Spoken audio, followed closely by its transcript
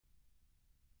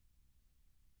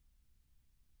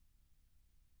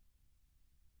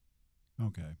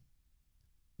Okay.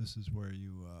 This is where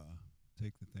you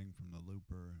take the thing from the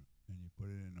looper and you put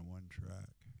it into one track.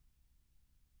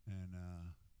 And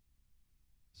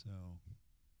so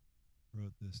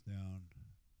wrote this down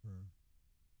or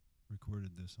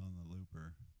recorded this on the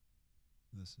looper.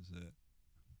 This is it.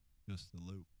 Just the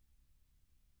loop.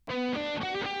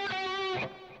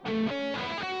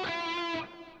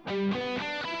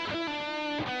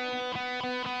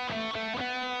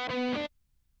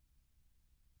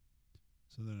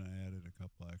 So then I added a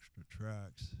couple extra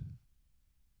tracks.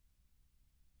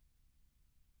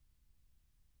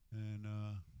 And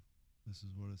this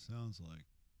is what it sounds like.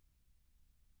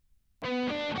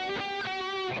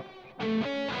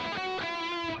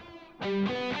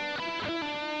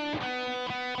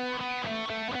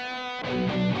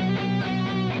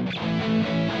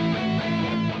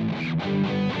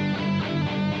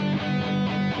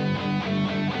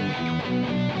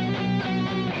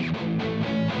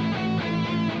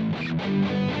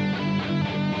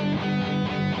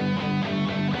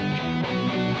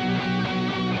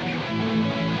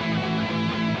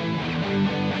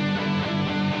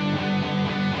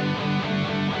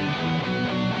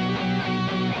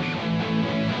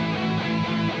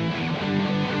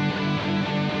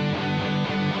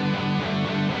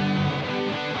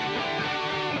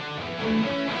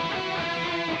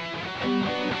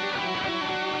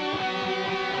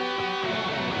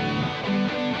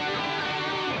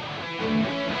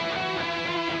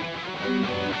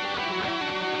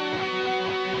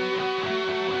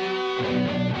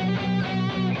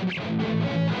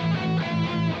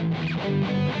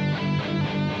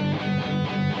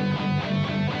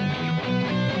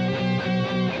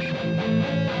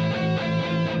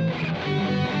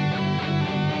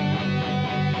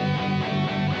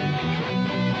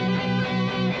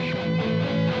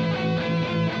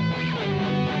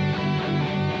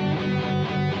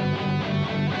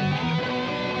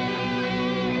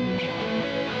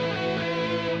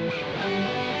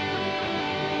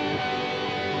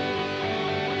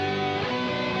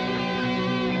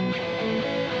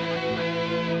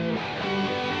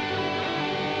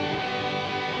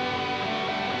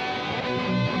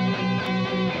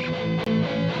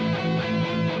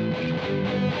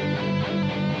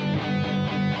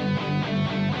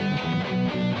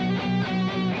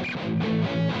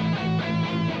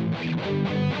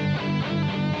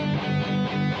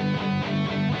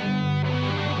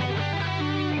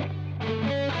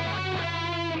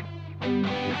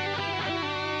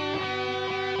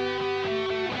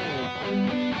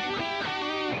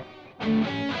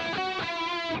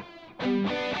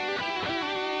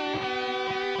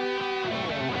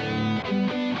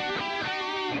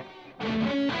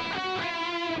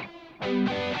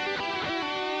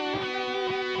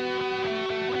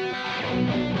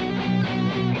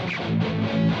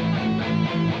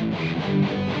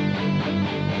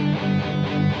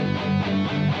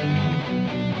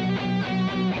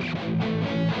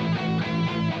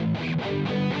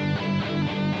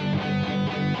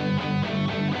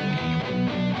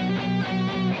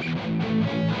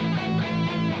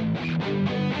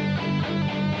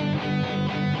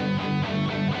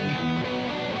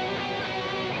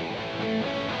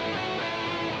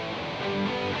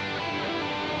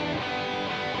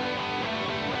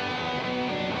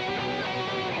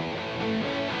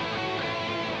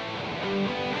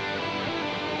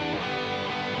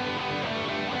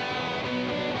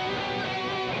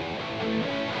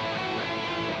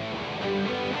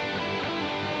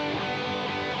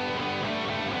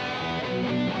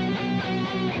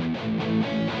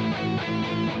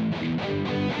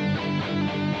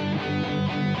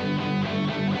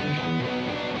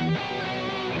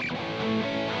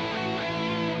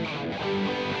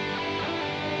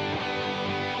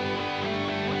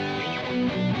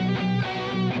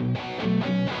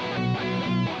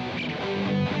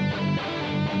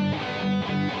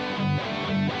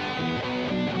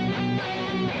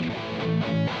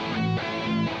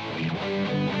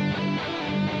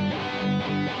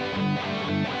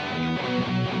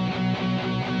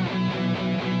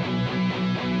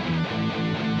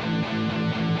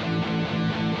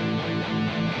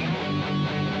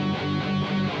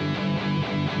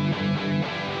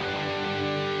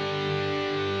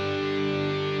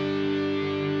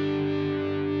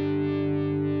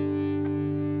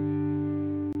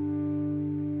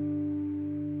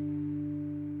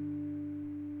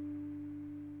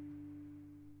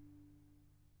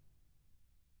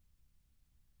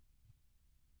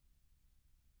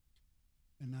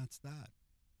 And that's that.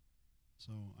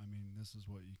 So, I mean, this is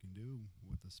what you can do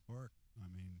with the Spark. I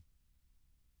mean,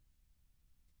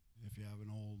 if you have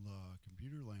an old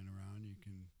computer laying around, you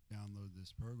can download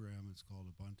this program. It's called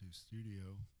Ubuntu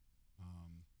Studio.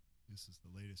 This is the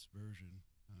latest version.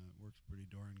 It works pretty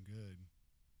darn good.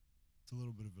 It's a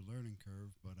little bit of a learning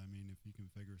curve, but I mean, if you can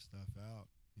figure stuff out,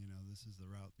 you know, this is the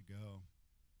route to go.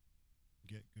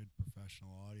 Get good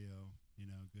professional audio, you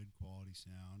know, good quality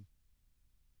sound.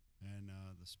 And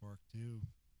the Spark 2,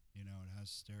 you know, it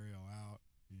has stereo out.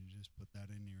 You just put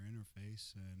that in your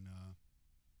interface and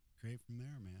create from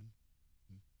there, man.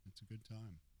 It's a good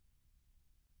time.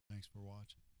 Thanks for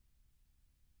watching.